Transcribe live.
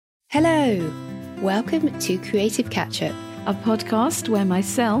Hello, welcome to Creative Catch-Up, a podcast where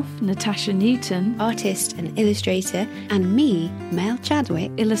myself, Natasha Newton, artist and illustrator, and me, Mel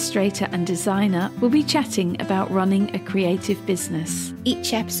Chadwick, illustrator and designer, will be chatting about running a creative business.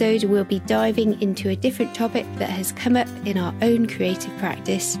 Each episode we'll be diving into a different topic that has come up in our own creative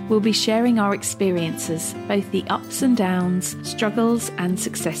practice. We'll be sharing our experiences, both the ups and downs, struggles and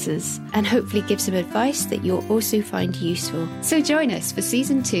successes, and hopefully give some advice that you'll also find useful. So join us for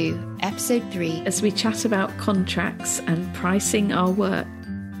Season 2, Episode 3, as we chat about contracts and pricing our work.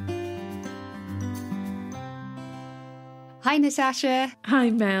 Hi Natasha. Hi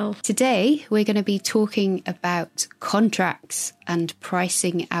Mel. Today we're going to be talking about contracts and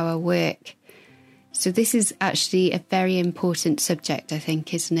pricing our work. So this is actually a very important subject, I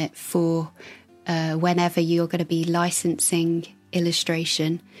think, isn't it, for whenever you're going to be licensing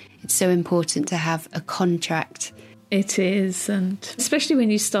illustration. It's so important to have a contract. It is, and especially when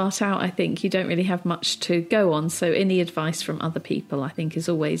you start out, I think you don't really have much to go on. So any advice from other people, I think, is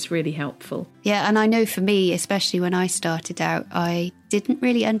always really helpful. Yeah, and I know for me, especially when I started out, I didn't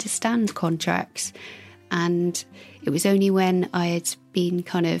really understand contracts. And it was only when I had been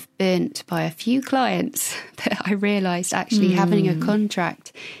kind of burnt by a few clients that I realised actually having a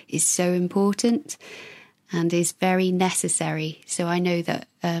contract is so important and is very necessary. So I know that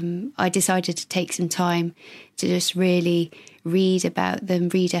I decided to take some time to just really read up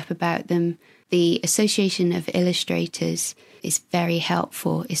about them. The Association of Illustrators is very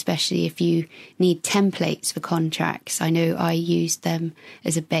helpful, especially if you need templates for contracts. I know I used them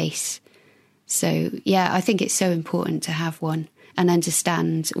as a base. So yeah, I think it's so important to have one and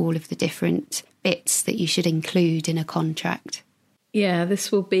understand all of the different bits that you should include in a contract. Yeah,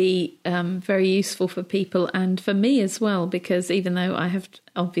 this will be very useful for people and for me as well, because even though I have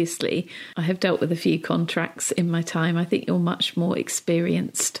dealt with a few contracts in my time, I think you're much more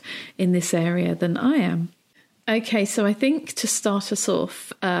experienced in this area than I am. Okay, so I think to start us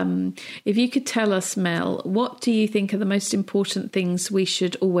off, if you could tell us, Mel, what do you think are the most important things we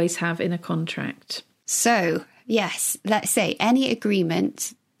should always have in a contract? So, yes, let's say any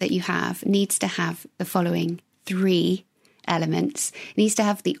agreement that you have needs to have the following 3 elements. It needs to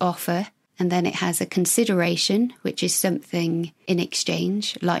have the offer, and then it has a consideration, which is something in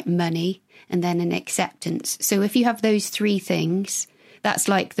exchange, like money, and then an acceptance. So if you have those 3 things, that's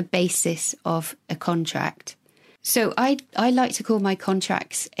like the basis of a contract. So I like to call my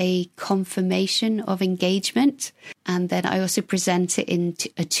contracts a confirmation of engagement, and then I also present it in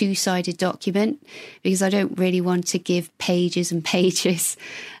a 2-sided document, because I don't really want to give pages and pages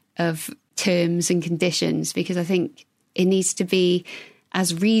of terms and conditions, because I think it needs to be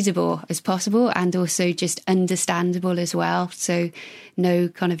as readable as possible and also just understandable as well. So no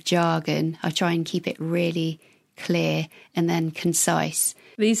kind of jargon. I try and keep it really clear and then concise.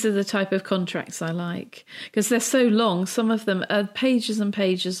 These are the type of contracts I like because they're so long. Some of them are pages and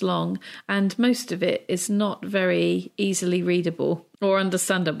pages long, and most of it is not very easily readable or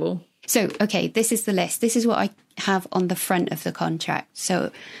understandable. So, okay, this is the list. This is what I have on the front of the contract. So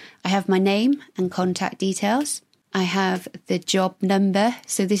I have my name and contact details. I have the job number.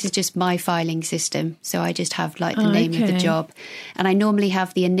 So this is just my filing system. So I just have like the name of the job. And I normally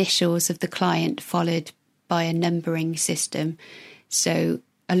have the initials of the client followed by a numbering system. So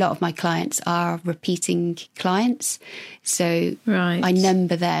a lot of my clients are repeating clients. So I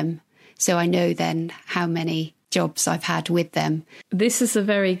number them. So I know then how many jobs I've had with them. This is a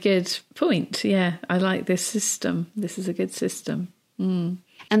very good point. Yeah, I like this system. This is a good system. And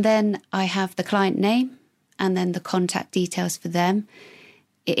then I have the client name, and then the contact details for them.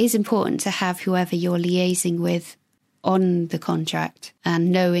 It is important to have whoever you're liaising with on the contract,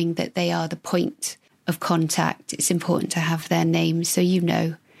 and knowing that they are the point of contact. It's important to have their names so you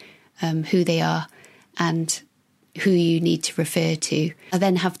know who they are and who you need to refer to. I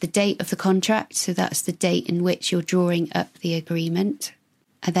then have the date of the contract, so that's the date in which you're drawing up the agreement.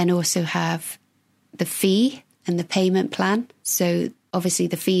 I then also have the fee and the payment plan. So obviously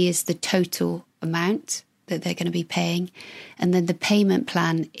the fee is the total amount that they're going to be paying. And then the payment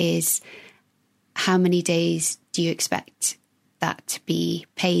plan is how many days do you expect that to be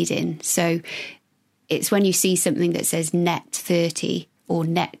paid in. So it's when you see something that says net 30 or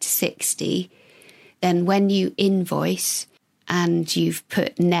net 60, then when you invoice and you've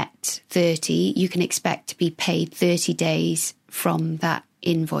put net 30, you can expect to be paid 30 days from that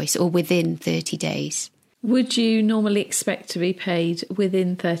invoice or within 30 days. Would you normally expect to be paid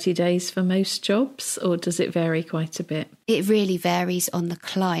within 30 days for most jobs, or does it vary quite a bit? It really varies on the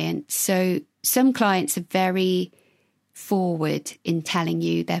client. So some clients are very forward in telling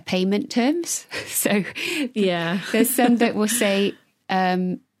you their payment terms. So yeah, there's some that will say,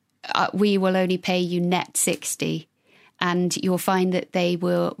 we will only pay you net 60. And you'll find that they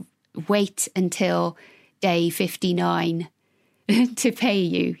will wait until day 59 to pay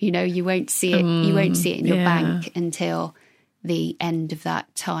you. You know, you won't see it. You won't see it in your bank until the end of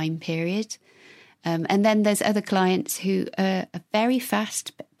that time period. And then there's other clients who are very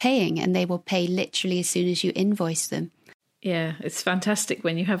fast paying, and they will pay literally as soon as you invoice them. Yeah, it's fantastic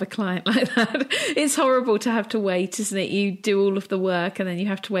when you have a client like that. It's horrible to have to wait, isn't it? You do all of the work and then you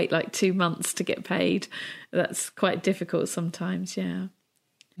have to wait like 2 months to get paid. That's quite difficult sometimes, yeah.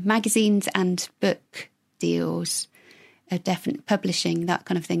 Magazines and book deals are definitely publishing, that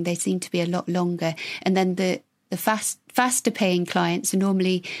kind of thing. They seem to be a lot longer. And then the faster paying clients are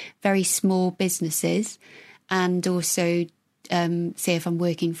normally very small businesses, and also, say if I'm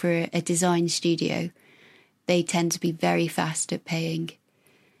working for a design studio, they tend to be very fast at paying.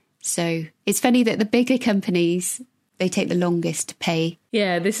 So it's funny that the bigger companies, they take the longest to pay.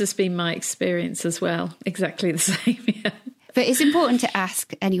 Yeah, this has been my experience as well. Exactly the same, yeah. But it's important to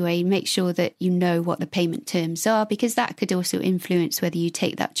ask anyway, make sure that you know what the payment terms are, because that could also influence whether you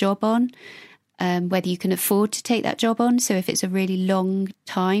take that job on, whether you can afford to take that job on. So if it's a really long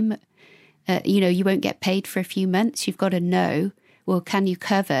time, you won't get paid for a few months, you've got to know, well, can you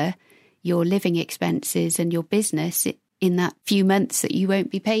cover your living expenses and your business in that few months that you won't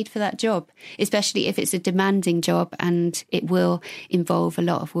be paid for that job, especially if it's a demanding job and it will involve a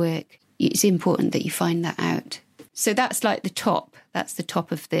lot of work. It's important that you find that out. So that's like the top. That's the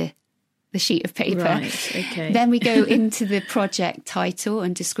top of the sheet of paper. Right, okay. Then we go into the project title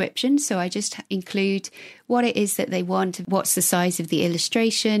and description. So I just include what it is that they want. What's the size of the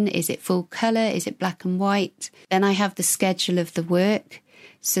illustration? Is it full colour? Is it black and white? Then I have the schedule of the work.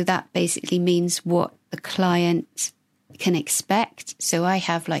 So that basically means what the client can expect. So I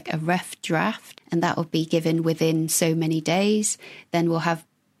have like a rough draft, and that will be given within so many days. Then we'll have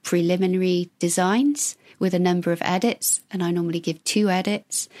preliminary designs with a number of edits, and I normally give 2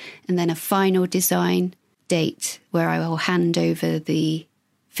 edits, and then a final design date where I will hand over the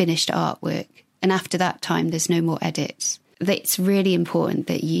finished artwork. And after that time, there's no more edits. It's really important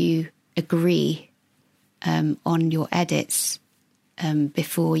that you agree on your edits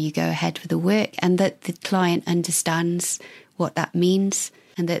before you go ahead with the work, and that the client understands what that means,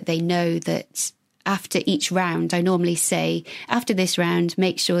 and that they know that after each round, I normally say, after this round,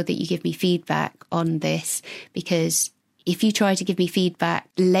 make sure that you give me feedback on this, because if you try to give me feedback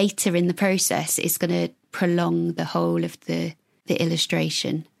later in the process, it's going to prolong the whole of the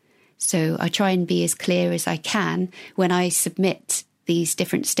illustration. So I try and be as clear as I can when I submit these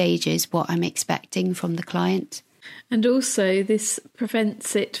different stages, what I'm expecting from the client. And also this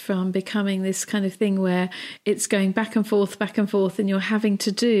prevents it from becoming this kind of thing where it's going back and forth, and you're having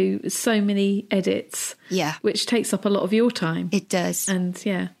to do so many edits. Yeah. Which takes up a lot of your time. It does. And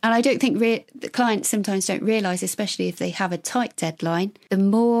yeah. And I don't think the clients sometimes don't realise, especially if they have a tight deadline, the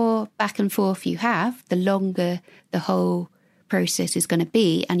more back and forth you have, the longer the whole process is going to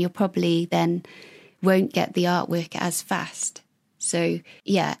be, and you'll probably then won't get the artwork as fast. So,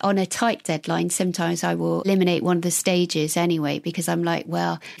 yeah, on a tight deadline, sometimes I will eliminate one of the stages anyway, because I'm like,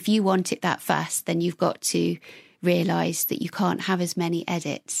 well, if you want it that fast, then you've got to realise that you can't have as many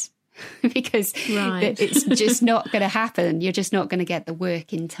edits because it's just not going to happen. You're just not going to get the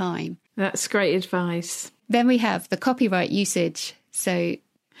work in time. That's great advice. Then we have the copyright usage. So,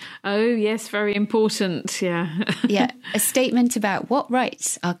 oh, yes, very important. Yeah. Yeah, a statement about what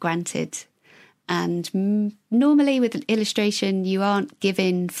rights are granted. And normally with illustration, you aren't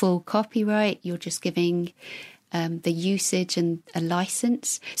given full copyright. You're just giving the usage and a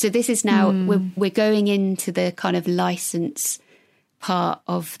license. So this is now, we're going into the kind of license part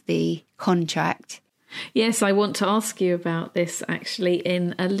of the contract. Yes, I want to ask you about this actually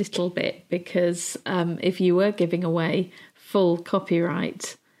in a little bit, because if you were giving away full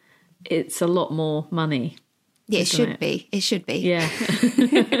copyright, it's a lot more money. Yeah, it should be. It should be. Yeah.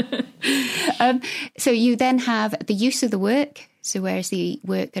 So you then have the use of the work. So where is the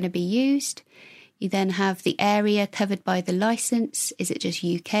work going to be used? You then have the area covered by the license. Is it just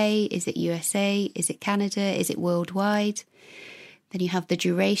UK? Is it USA? Is it Canada? Is it worldwide? Then you have the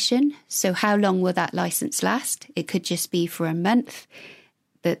duration. So how long will that license last? It could just be for a month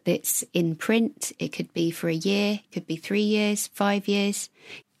that it's in print. It could be for a year. It could be 3 years, 5 years.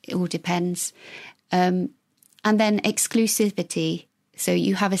 It all depends. And then exclusivity. So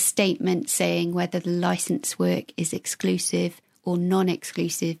you have a statement saying whether the license work is exclusive or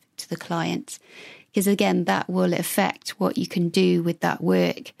non-exclusive to the client. Because again, that will affect what you can do with that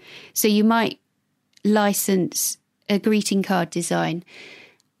work. So you might license a greeting card design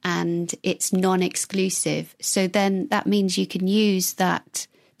and it's non-exclusive. So then that means you can use that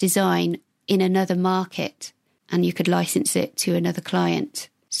design in another market and you could license it to another client.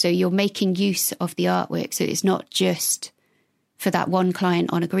 So you're making use of the artwork. So it's not just for that one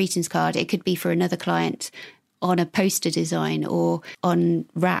client on a greetings card. It could be for another client on a poster design or on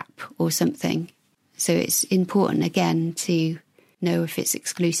wrap or something. So it's important, again, to know if it's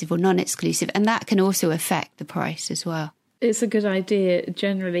exclusive or non-exclusive. And that can also affect the price as well. It's a good idea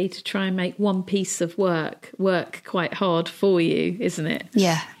generally to try and make one piece of work quite hard for you, isn't it?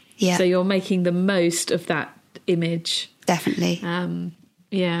 Yeah, yeah. So you're making the most of that image. Definitely.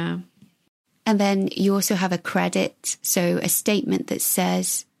 Yeah. And then you also have a credit, so a statement that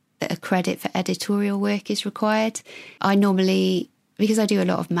says that a credit for editorial work is required. I normally, because I do a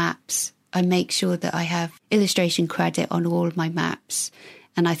lot of maps, I make sure that I have illustration credit on all of my maps.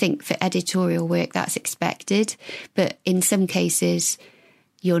 And I think for editorial work, that's expected. But in some cases,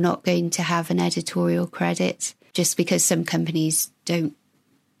 you're not going to have an editorial credit just because some companies don't,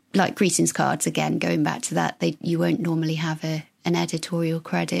 like greetings cards, again, going back to that, you won't normally have an editorial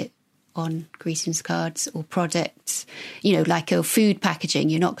credit on greetings cards or products, like a food packaging.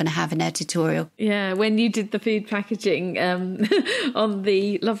 You're not going to have an editorial. Yeah, when you did the food packaging on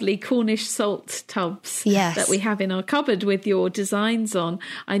the lovely Cornish salt tubs that we have in our cupboard with your designs on,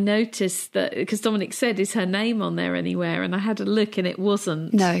 I noticed that, because Dominic said, is her name on there anywhere? And I had a look and it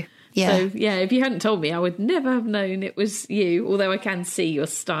wasn't. No. Yeah. So, yeah, if you hadn't told me, I would never have known it was you, although I can see your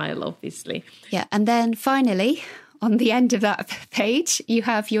style, obviously. Yeah, and then finally, on the end of that page, you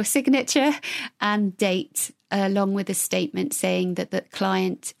have your signature and date, along with a statement saying that the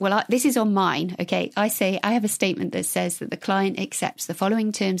client, this is on mine, okay? I have a statement that says that the client accepts the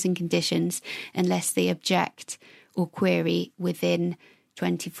following terms and conditions unless they object or query within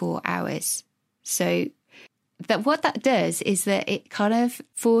 24 hours. So what that does is that it kind of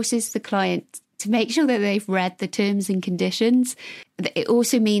forces the client to make sure that they've read the terms and conditions. It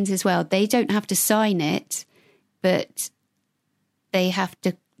also means as well, they don't have to sign it, but they have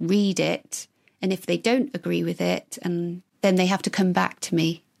to read it. And if they don't agree with it, and then they have to come back to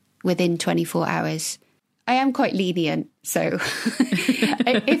me within 24 hours. I am quite lenient. So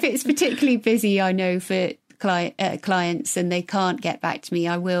if it's particularly busy, I know for clients and they can't get back to me,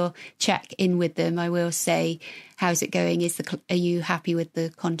 I will check in with them. I will say, how's it going? Are you happy with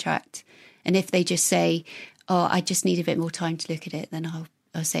the contract? And if they just say, oh, I just need a bit more time to look at it, then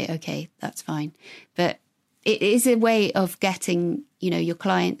I'll say, okay, that's fine. But it is a way of getting, your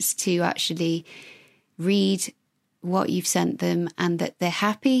clients to actually read what you've sent them and that they're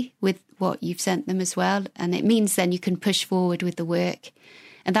happy with what you've sent them as well. And it means then you can push forward with the work.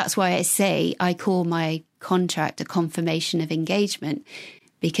 And that's why I call my contract a confirmation of engagement,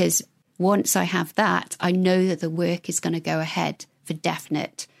 because once I have that, I know that the work is going to go ahead for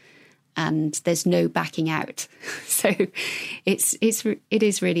definite and there's no backing out. So it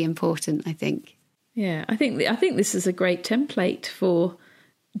is really important, I think. Yeah, I think this is a great template for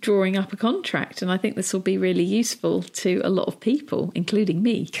drawing up a contract, and I think this will be really useful to a lot of people, including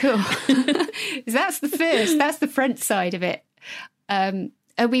me. Cool. That's the front side of it.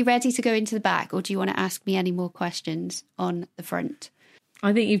 Are we ready to go into the back, or do you want to ask me any more questions on the front?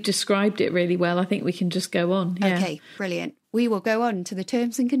 I think you've described it really well. I think we can just go on. Yeah. Okay, brilliant. We will go on to the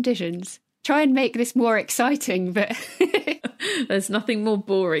terms and conditions. Try and make this more exciting, but there's nothing more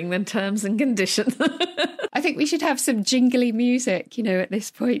boring than terms and conditions. I think we should have some jingly music, at this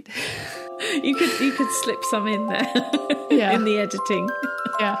point. You could slip some in there. Yeah. In the editing.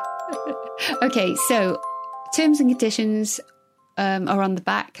 Yeah. Okay, so terms and conditions are on the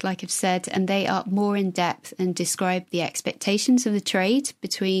back, like I've said, and they are more in depth and describe the expectations of the trade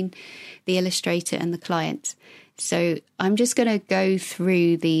between the illustrator and the client. So I'm just going to go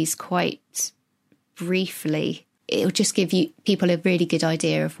through these quite briefly. It'll just give people a really good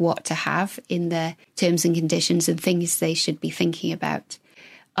idea of what to have in their terms and conditions and things they should be thinking about.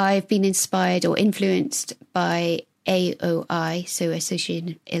 I've been inspired or influenced by AOI, so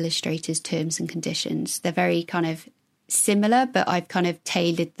Associated Illustrators Terms and Conditions. They're very kind of similar, but I've kind of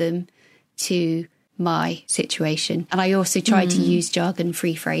tailored them to my situation. And I also try to use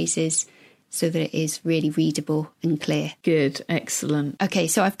jargon-free phrases so that it is really readable and clear. Good, excellent. Okay,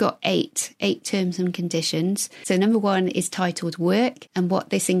 so I've got eight terms and conditions. So number 1 is titled work, and what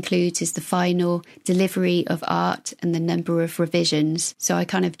this includes is the final delivery of art and the number of revisions. So I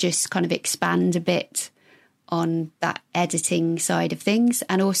kind of expand a bit on that editing side of things.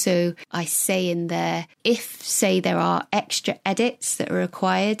 And also I say in there, if say there are extra edits that are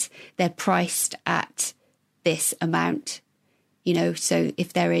required, they're priced at this amount, so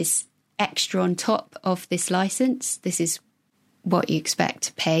if there is extra on top of this license, this is what you expect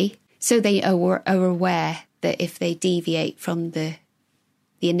to pay. So they are aware that if they deviate from the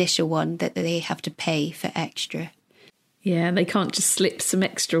the initial one that they have to pay for extra. Yeah, they can't just slip some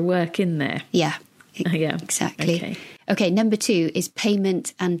extra work in there. Yeah. Yeah, exactly. Okay, number 2 is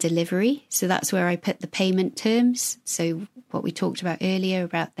payment and delivery. So that's where I put the payment terms. So what we talked about earlier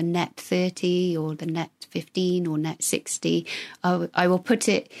about the net 30 or the net 15 or net 60, I will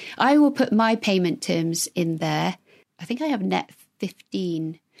put my payment terms in there. I think I have net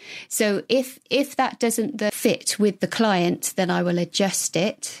 15. So if that doesn't fit with the client, then I will adjust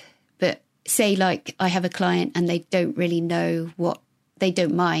it. But say like I have a client and they don't really know what they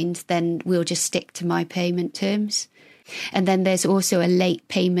don't mind, then we'll just stick to my payment terms. And then there's also a late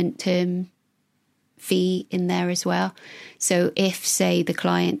payment term fee in there as well. So if, say, the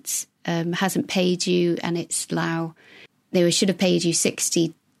client hasn't paid you and it's now, they should have paid you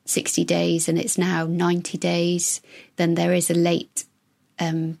 60 days and it's now 90 days, then there is a late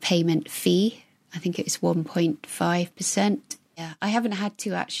payment fee. I think it's 1.5%. Yeah, I haven't had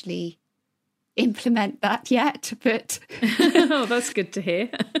to actually implement that yet, but oh, that's good to hear.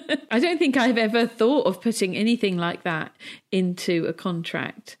 I don't think I've ever thought of putting anything like that into a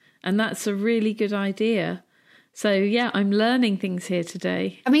contract, and that's a really good idea. So yeah, I'm learning things here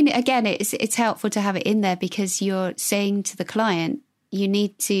today. I mean, again, it's helpful to have it in there because you're saying to the client, you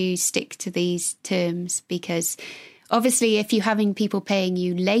need to stick to these terms, because obviously if you're having people paying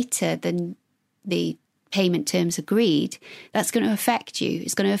you later than the payment terms agreed, that's going to affect you.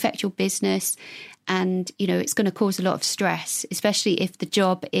 It's going to affect your business, and it's going to cause a lot of stress, especially if the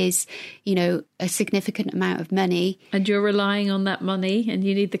job is a significant amount of money and you're relying on that money and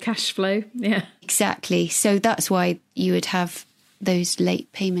you need the cash flow. Yeah, exactly. So that's why you would have those late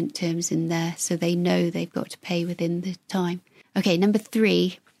payment terms in there, so they know they've got to pay within the time. Okay, number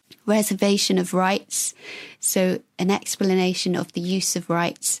 3, reservation of rights. So an explanation of the use of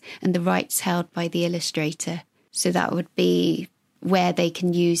rights and the rights held by the illustrator. So that would be where they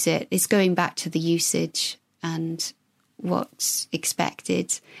can use it. It's going back to the usage and what's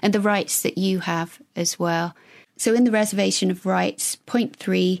expected and the rights that you have as well. So in the reservation of rights, point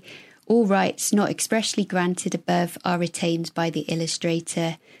 3, all rights not expressly granted above are retained by the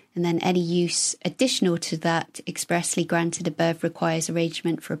illustrator. And then any use additional to that expressly granted above requires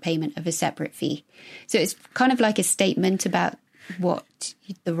arrangement for a payment of a separate fee. So it's kind of like a statement about what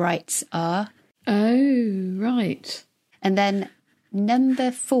the rights are. Oh, right. And then number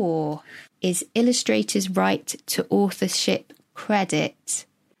 4 is illustrator's right to authorship credit.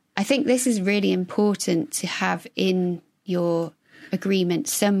 I think this is really important to have in your agreement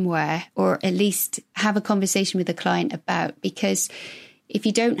somewhere, or at least have a conversation with the client about, because if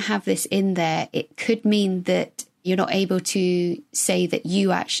you don't have this in there, it could mean that you're not able to say that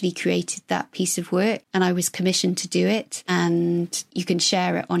you actually created that piece of work and I was commissioned to do it, and you can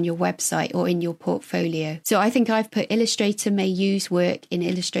share it on your website or in your portfolio. So I think I've put Illustrator may use work in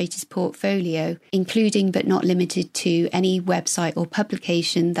Illustrator's portfolio, including but not limited to any website or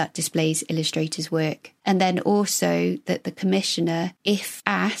publication that displays Illustrator's work. And then also that the commissioner, if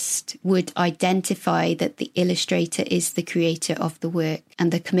asked, would identify that the illustrator is the creator of the work,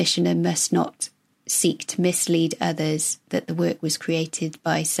 and the commissioner must not seek to mislead others that the work was created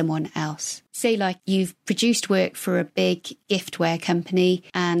by someone else. Say like you've produced work for a big giftware company,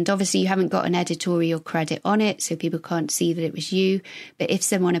 and obviously you haven't got an editorial credit on it, so people can't see that it was you. But if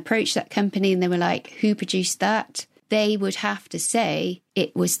someone approached that company and they were like, who produced that? They would have to say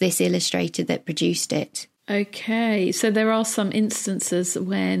it was this illustrator that produced it. Okay, so there are some instances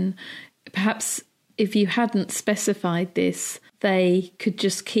when perhaps if you hadn't specified this, they could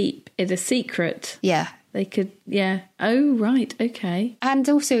just keep it a secret. Yeah. They could, yeah. Oh, right, okay. And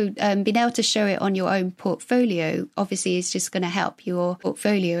also being able to show it on your own portfolio, obviously, is just going to help your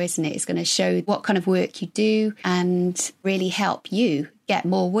portfolio, isn't it? It's going to show what kind of work you do and really help you get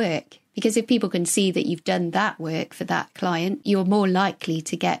more work. Because if people can see that you've done that work for that client, you're more likely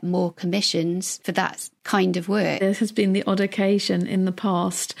to get more commissions for that kind of work. There has been the odd occasion in the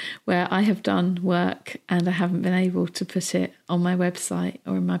past where I have done work and I haven't been able to put it on my website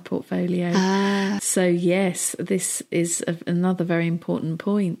or in my portfolio. So yes, this is another very important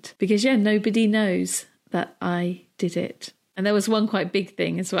point. Because nobody knows that I did it. And there was one quite big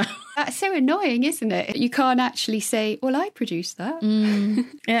thing as well. That's so annoying, isn't it? You can't actually say, well, I produced that.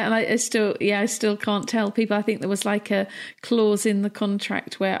 Yeah, and I still can't tell people. I think there was like a clause in the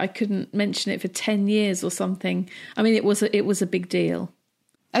contract where I couldn't mention it for 10 years or something. I mean, it was a big deal.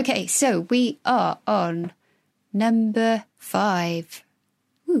 Okay, so we are on number 5.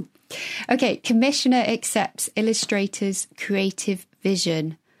 Ooh. Okay, commissioner accepts illustrator's creative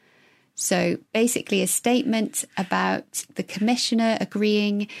vision. So basically a statement about the commissioner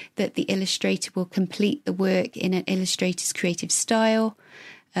agreeing that the illustrator will complete the work in an illustrator's creative style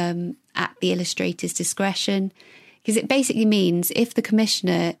at the illustrator's discretion. Because it basically means if the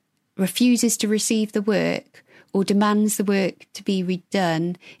commissioner refuses to receive the work or demands the work to be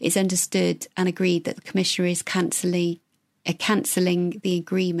redone, it's understood and agreed that the commissioner is cancelling the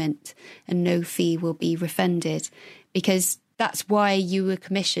agreement and no fee will be refunded, because that's why you were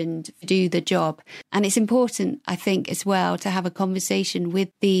commissioned to do the job. And it's important, I think, as well, to have a conversation with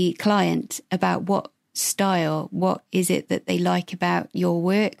the client about what style, what is it that they like about your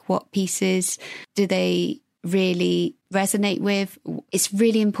work, what pieces do they really resonate with. It's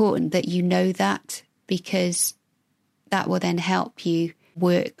really important that you know that, because that will then help you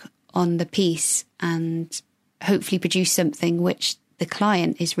work on the piece and hopefully produce something which the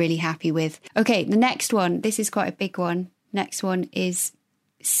client is really happy with. Okay, the next one, this is quite a big one. Next one is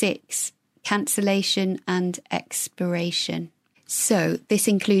 6, cancellation and expiration. So this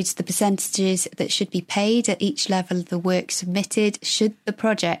includes the percentages that should be paid at each level of the work submitted should the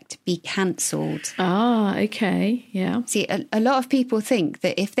project be cancelled. Ah, okay, yeah. See, a lot of people think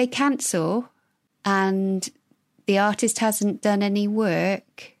that if they cancel and the artist hasn't done any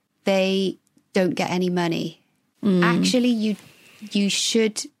work, they don't get any money. Actually, you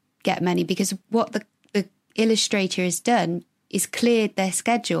should get money, because what the illustrator has done is cleared their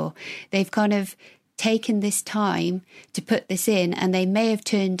schedule. They've kind of taken this time to put this in, and they may have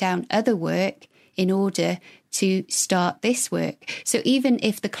turned down other work in order to start this work. So even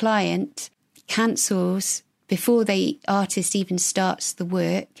if the client cancels before the artist even starts the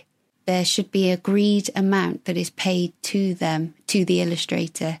work, there should be an agreed amount that is paid to them, to the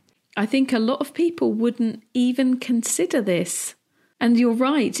illustrator. I think a lot of people wouldn't even consider this. And you're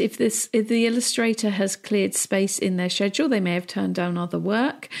right, if the illustrator has cleared space in their schedule, they may have turned down other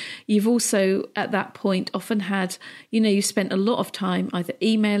work. You've also, at that point, often had, you spent a lot of time either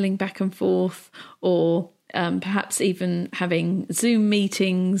emailing back and forth or perhaps even having Zoom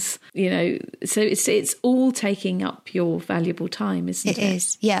meetings, so it's all taking up your valuable time, isn't it? It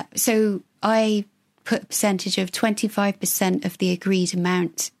is, yeah. So I put a percentage of 25% of the agreed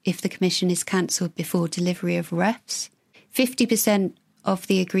amount if the commission is cancelled before delivery of refs, 50% of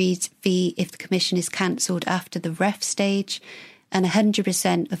the agreed fee if the commission is cancelled after the ref stage, and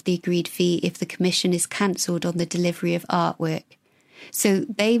 100% of the agreed fee if the commission is cancelled on the delivery of artwork. So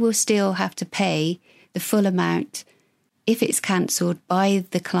they will still have to pay the full amount if it's cancelled by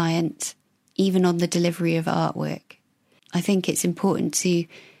the client, even on the delivery of artwork. I think it's important to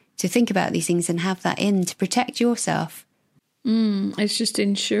think about these things and have that in to protect yourself. It's just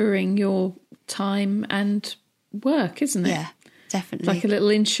ensuring your time and work, isn't it? Yeah, definitely. It's like a little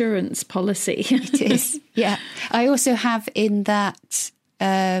insurance policy. It is, yeah. I also have in that,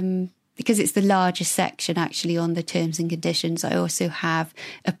 because it's the largest section actually on the terms and conditions, I also have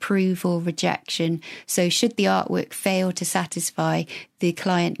approve or rejection. So should the artwork fail to satisfy, the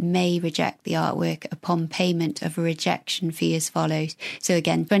client may reject the artwork upon payment of a rejection fee as follows. So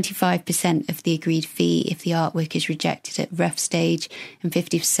again, 25% of the agreed fee if the artwork is rejected at rough stage, and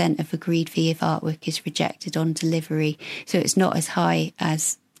 50% of agreed fee if artwork is rejected on delivery. So it's not as high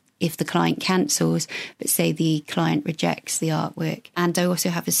as if the client cancels, but say the client rejects the artwork. And I also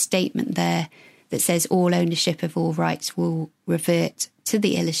have a statement there that says all ownership of all rights will revert to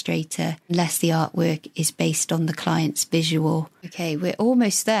the illustrator unless the artwork is based on the client's visual. Okay, we're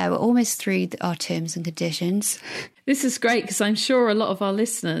almost there. We're almost through our terms and conditions. This is great, because I'm sure a lot of our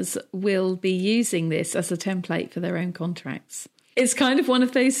listeners will be using this as a template for their own contracts. It's kind of one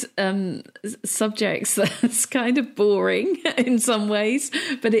of those subjects that's kind of boring in some ways,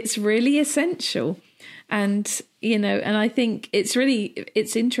 but it's really essential. And, and I think it's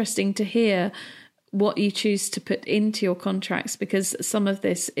interesting to hear what you choose to put into your contracts, because some of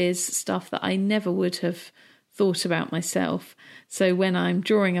this is stuff that I never would have thought about myself. So when I'm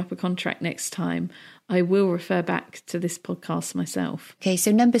drawing up a contract next time, I will refer back to this podcast myself. Okay,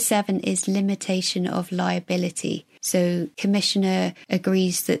 so number 7 is limitation of liability. So commissioner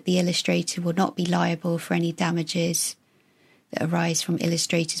agrees that the illustrator will not be liable for any damages that arise from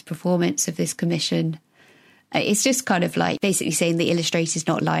illustrator's performance of this commission. It's just kind of like basically saying the illustrator is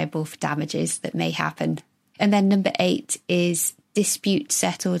not liable for damages that may happen. And then number 8 is dispute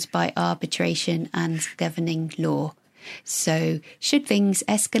settled by arbitration and governing law. So should things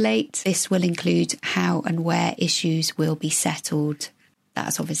escalate, this will include how and where issues will be settled.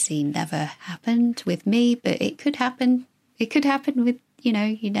 That's obviously never happened with me, but it could happen. It could happen with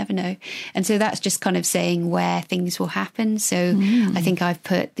you never know. And so that's just kind of saying where things will happen. So I think I've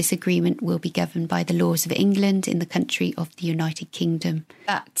put this agreement will be governed by the laws of England in the country of the United Kingdom.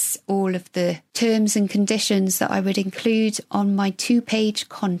 That's all of the terms and conditions that I would include on my 2-page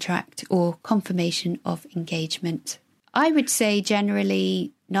contract or confirmation of engagement. I would say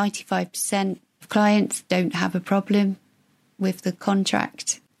generally 95% of clients don't have a problem with the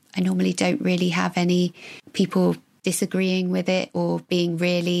contract. I normally don't really have any people disagreeing with it or being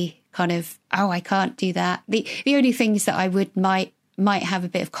really kind of, oh, I can't do that. The only things that I might have a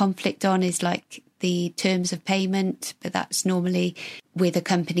bit of conflict on is like the terms of payment, but that's normally with a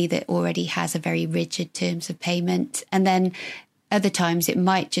company that already has a very rigid terms of payment. And then other times it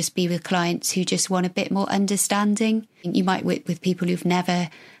might just be with clients who just want a bit more understanding. You might work with people who've never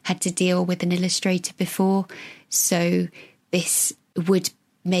had to deal with an illustrator before. So this would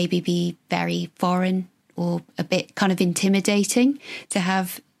maybe be very foreign or a bit kind of intimidating to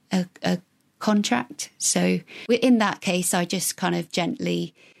have a contract. So in that case, I just kind of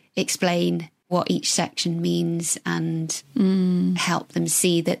gently explain what each section means and help them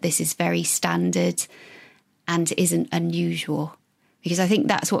see that this is very standard and isn't unusual. Because I think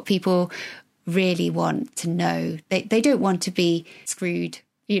that's what people really want to know. They don't want to be screwed,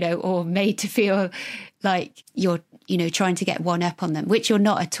 or made to feel like you're trying to get one up on them, which you're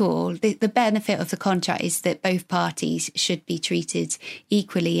not at all. The benefit of the contract is that both parties should be treated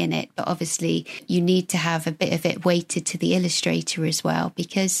equally in it. But obviously you need to have a bit of it weighted to the illustrator as well,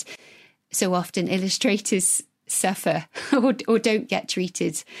 because so often illustrators suffer or don't get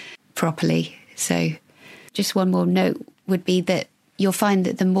treated properly. So just one more note would be that you'll find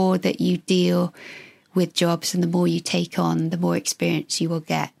that the more that you deal with jobs and the more you take on, the more experience you will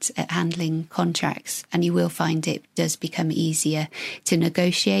get at handling contracts. And you will find it does become easier to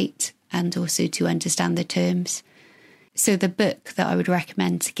negotiate and also to understand the terms. So the book that I would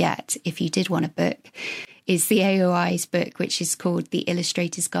recommend to get if you did want a book is the AOI's book, which is called The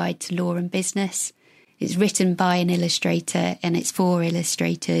Illustrator's Guide to Law and Business. It's written by an illustrator and it's for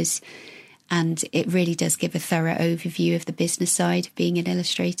illustrators. And it really does give a thorough overview of the business side of being an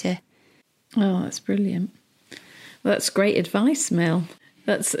illustrator. Oh, that's brilliant. Well, that's great advice, Mel.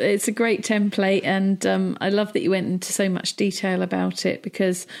 It's a great template, and I love that you went into so much detail about it,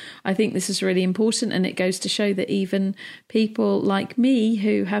 because I think this is really important, and it goes to show that even people like me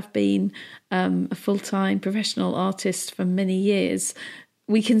who have been a full-time professional artist for many years,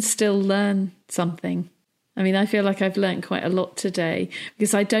 we can still learn something. I mean, I feel like I've learned quite a lot today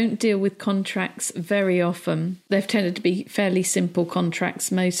because I don't deal with contracts very often. They've tended to be fairly simple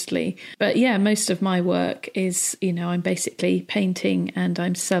contracts mostly. But yeah, most of my work is, I'm basically painting and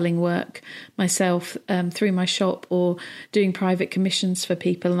I'm selling work myself through my shop or doing private commissions for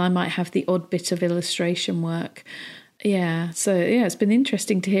people. And I might have the odd bit of illustration work. Yeah, so yeah, it's been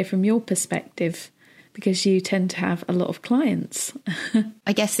interesting to hear from your perspective, because you tend to have a lot of clients.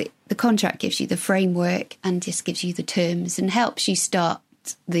 I guess the contract gives you the framework and just gives you the terms and helps you start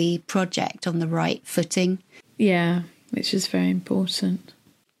the project on the right footing. Yeah, which is very important.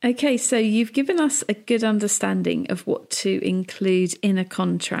 Okay, so you've given us a good understanding of what to include in a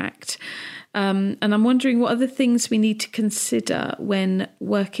contract. And I'm wondering what other things we need to consider when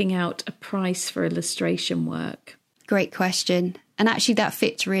working out a price for illustration work. Great question. And actually that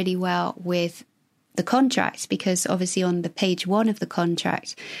fits really well with the contract, because obviously on the page 1 of the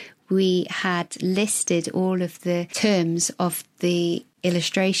contract, we had listed all of the terms of the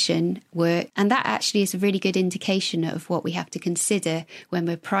illustration work. And that actually is a really good indication of what we have to consider when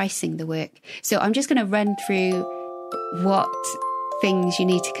we're pricing the work. So I'm just going to run through what things you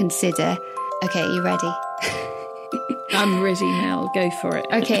need to consider. Okay, you ready? I'm ready, Mel. Go for it.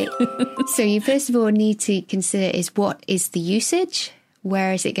 Okay. So you first of all need to consider is what is the usage?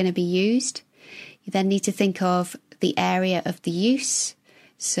 Where is it going to be used? You then need to think of the area of the use.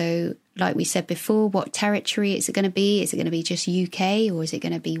 So like we said before, what territory is it going to be? Is it going to be just UK or is it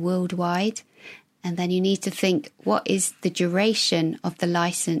going to be worldwide? And then you need to think, what is the duration of the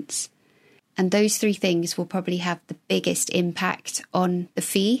license? And those 3 things will probably have the biggest impact on the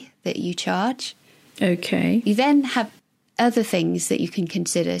fee that you charge. Okay. You then have other things that you can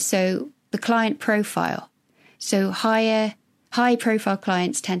consider. So the client profile. So high-profile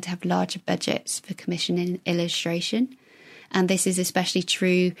clients tend to have larger budgets for commission and illustration. And this is especially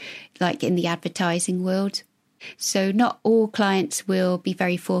true like in the advertising world. So not all clients will be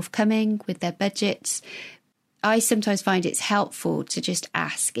very forthcoming with their budgets. I sometimes find it's helpful to just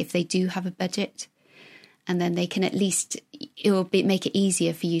ask if they do have a budget. And then they can at least, make it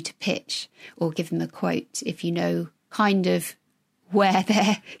easier for you to pitch or give them a quote if you know kind of where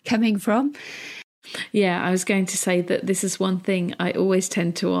they're coming from. Yeah, I was going to say that this is one thing I always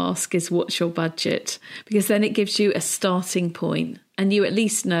tend to ask is what's your budget? Because then it gives you a starting point and you at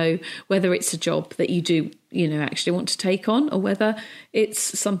least know whether it's a job that you do, actually want to take on or whether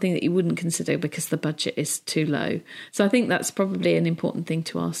it's something that you wouldn't consider because the budget is too low. So I think that's probably an important thing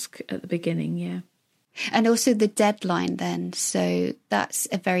to ask at the beginning, yeah. And also the deadline then. So that's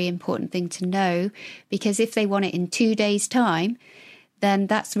a very important thing to know, because if they want it in 2 days' time, then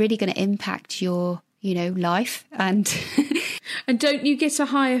that's really going to impact your, life. And and don't you get a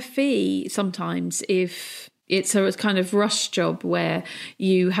higher fee sometimes if it's a kind of rush job where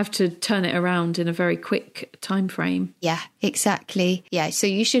you have to turn it around in a very quick time frame? Yeah, exactly. Yeah, so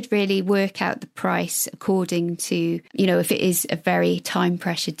you should really work out the price according to, if it is a very time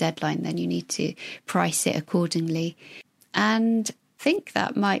pressured deadline, then you need to price it accordingly. And I think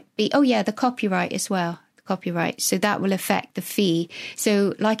that might be, the copyright as well. Copyright. So that will affect the fee.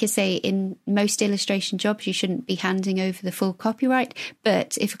 So like I say, in most illustration jobs, you shouldn't be handing over the full copyright.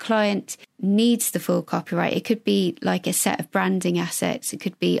 But if a client needs the full copyright, it could be like a set of branding assets. It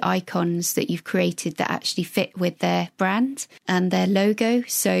could be icons that you've created that actually fit with their brand and their logo.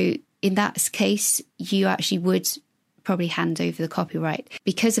 So in that case, you actually would probably hand over the copyright.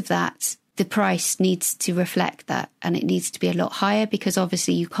 Because of that, the price needs to reflect that, and it needs to be a lot higher, because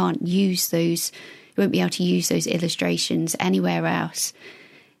obviously you can't use those. You won't be able to use those illustrations anywhere else.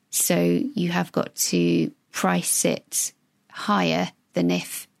 So you have got to price it higher than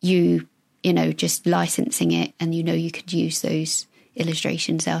if you, just licensing it and you could use those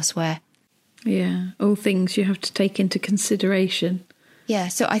illustrations elsewhere. Yeah, all things you have to take into consideration. Yeah,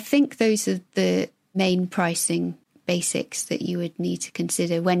 so I think those are the main pricing basics that you would need to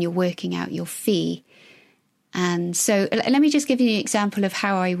consider when you're working out your fee. And so let me just give you an example of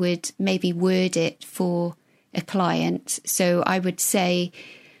how I would maybe word it for a client. So I would say,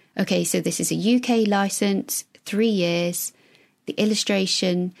 okay, so this is a UK license, 3 years. The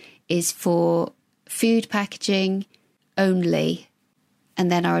illustration is for food packaging only. And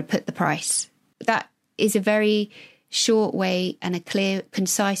then I would put the price. That is a very short way and a clear,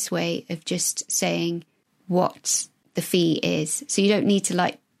 concise way of just saying what the fee is. So you don't need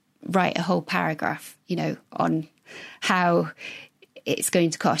to write a whole paragraph, on how it's going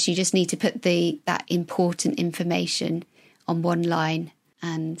to cost. You just need to put that important information on one line,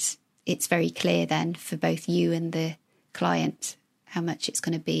 and it's very clear then for both you and the client how much it's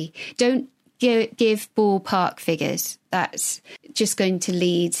going to be. Don't give ballpark figures. That's just going to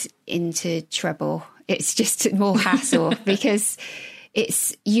lead into trouble. It's just more hassle because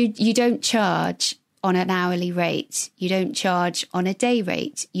it's you don't charge on an hourly rate. You don't charge on a day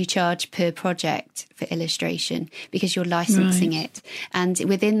rate. You charge per project for illustration because you're licensing it. And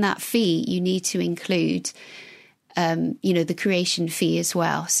within that fee, you need to include, the creation fee as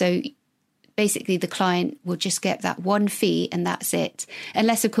well. So basically the client will just get that one fee and that's it.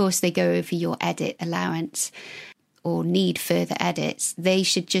 Unless, of course, they go over your edit allowance or need further edits. They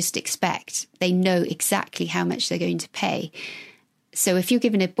should just they know exactly how much they're going to pay. So if you're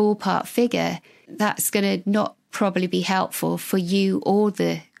given a ballpark figure, that's going to not probably be helpful for you or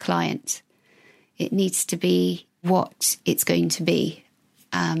the client. It needs to be what it's going to be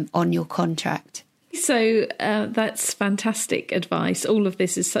on your contract. So that's fantastic advice. All of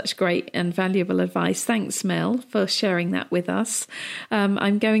this is such great and valuable advice. Thanks, Mel, for sharing that with us.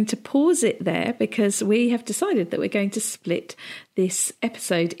 I'm going to pause it there because we have decided that we're going to split this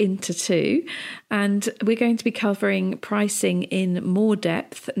episode into 2, and we're going to be covering pricing in more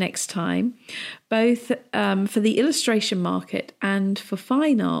depth next time, both for the illustration market and for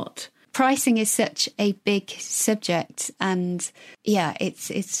fine art. Pricing is such a big subject, and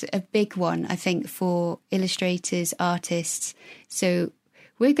it's a big one, I think, for illustrators, artists. So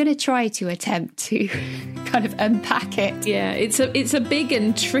we're going to try to attempt to kind of unpack it. Yeah, it's a big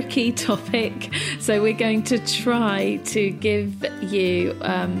and tricky topic. So we're going to try to give you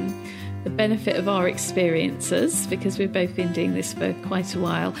the benefit of our experiences, because we've both been doing this for quite a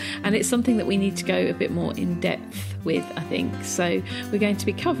while, and it's something that we need to go a bit more in depth with, I think. So we're going to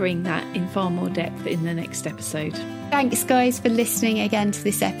be covering that in far more depth in the next episode. Thanks, guys, for listening again to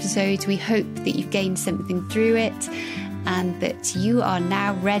this episode. We hope that you've gained something through it and that you are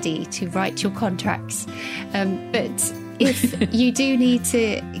now ready to write your contracts. But if you do need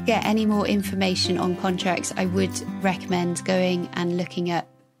to get any more information on contracts, I would recommend going and looking at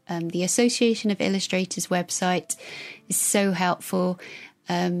the Association of Illustrators website. Is so helpful.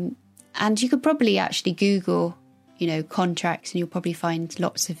 And you could probably actually Google, contracts, and you'll probably find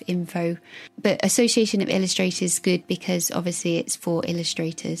lots of info. But Association of Illustrators is good because obviously it's for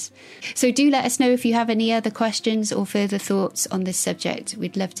illustrators. So do let us know if you have any other questions or further thoughts on this subject.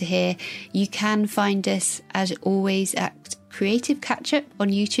 We'd love to hear. You can find us, as always, at Creative Catchup on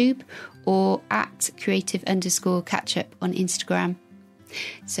YouTube or at creative_catchup on Instagram.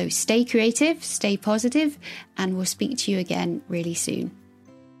 So stay creative, stay positive, and we'll speak to you again really soon.